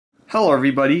Hello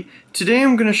everybody, today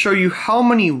I'm going to show you how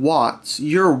many watts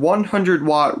your 100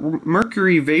 watt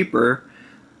Mercury-Vapor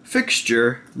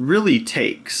fixture really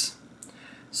takes.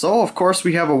 So of course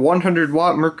we have a 100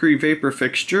 watt Mercury-Vapor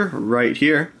fixture right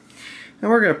here,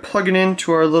 and we're going to plug it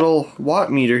into our little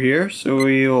watt meter here, so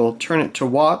we will turn it to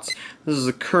watts. This is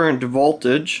the current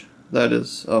voltage, that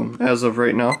is as of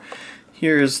right now.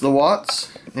 Here is the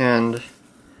watts, and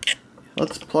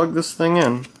let's plug this thing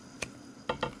in.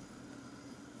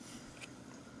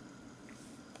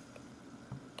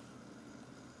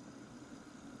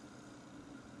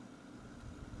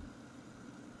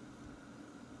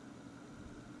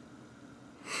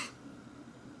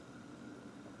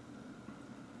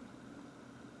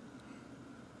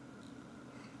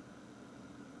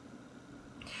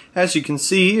 As you can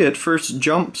see, it first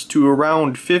jumps to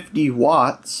around 50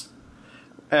 watts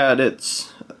at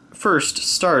its first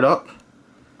startup,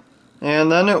 and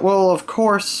then it will of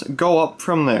course go up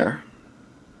from there.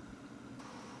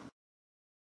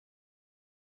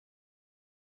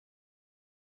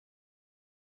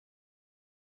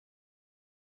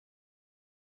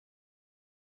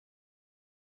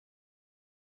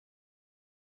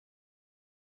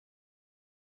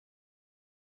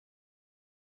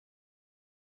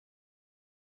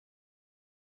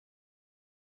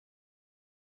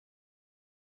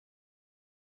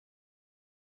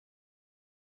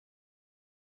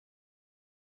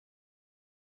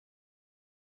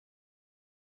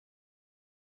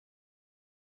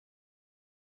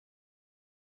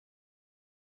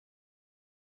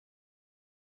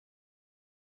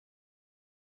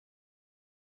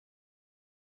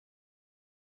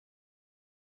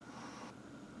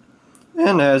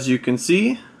 And as you can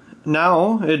see,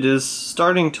 now it is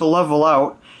starting to level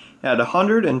out at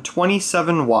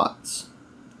 127 watts.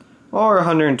 Or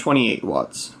 128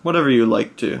 watts, whatever you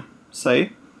like to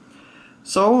say.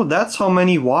 So that's how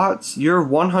many watts your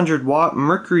 100 watt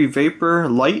Mercury-Vapor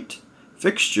light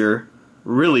fixture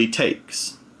really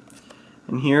takes.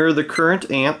 And here are the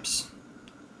current amps,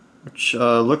 which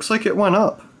looks like it went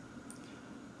up.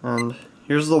 And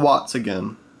here's the watts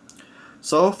again.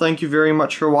 So thank you very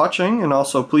much for watching, and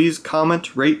also please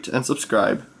comment, rate, and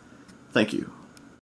subscribe. Thank you.